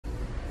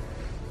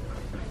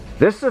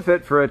This is a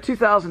fit for a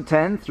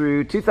 2010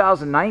 through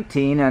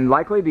 2019 and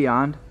likely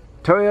beyond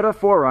Toyota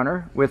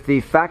 4Runner with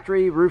the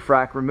factory roof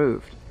rack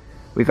removed.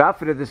 We've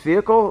outfitted this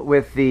vehicle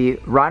with the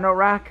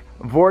Rhino-Rack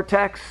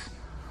Vortex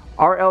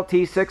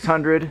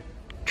RTS545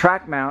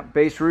 track mount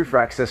base roof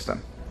rack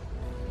system.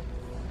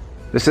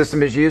 The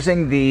system is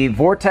using the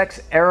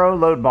Vortex Aero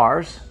load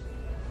bars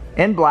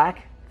in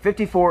black,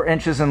 54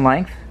 inches in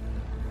length,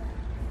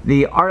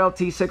 the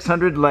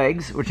RLT600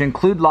 legs, which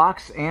include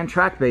locks and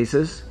track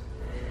bases,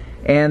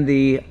 and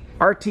the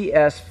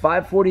RTS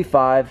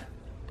 545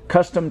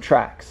 custom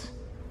tracks.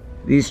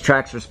 These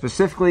tracks are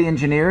specifically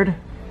engineered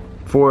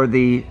for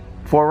the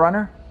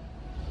 4Runner.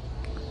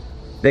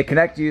 They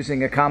connect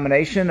using a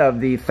combination of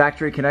the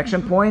factory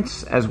connection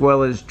points as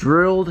well as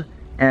drilled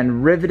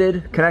and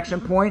riveted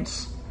connection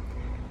points,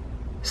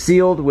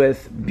 sealed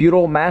with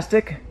butyl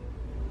mastic.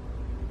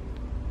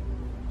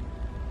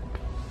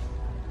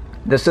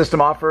 The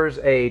system offers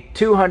a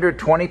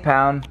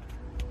 220-pound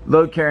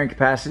load carrying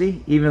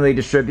capacity, evenly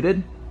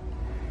distributed,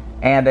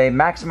 and a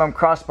maximum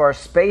crossbar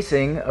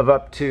spacing of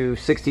up to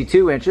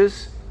 62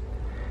 inches.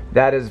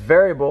 That is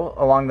variable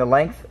along the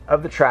length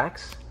of the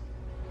tracks.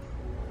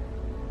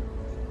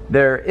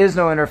 There is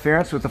no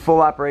interference with the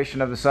full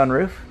operation of the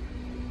sunroof.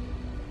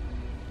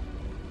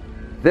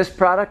 This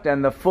product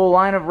and the full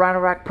line of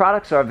Rhino-Rack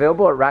products are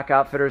available at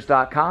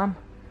rackoutfitters.com.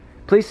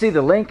 Please see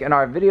the link in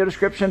our video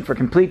description for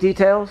complete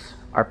details,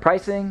 our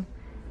pricing,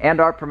 and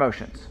our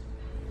promotions.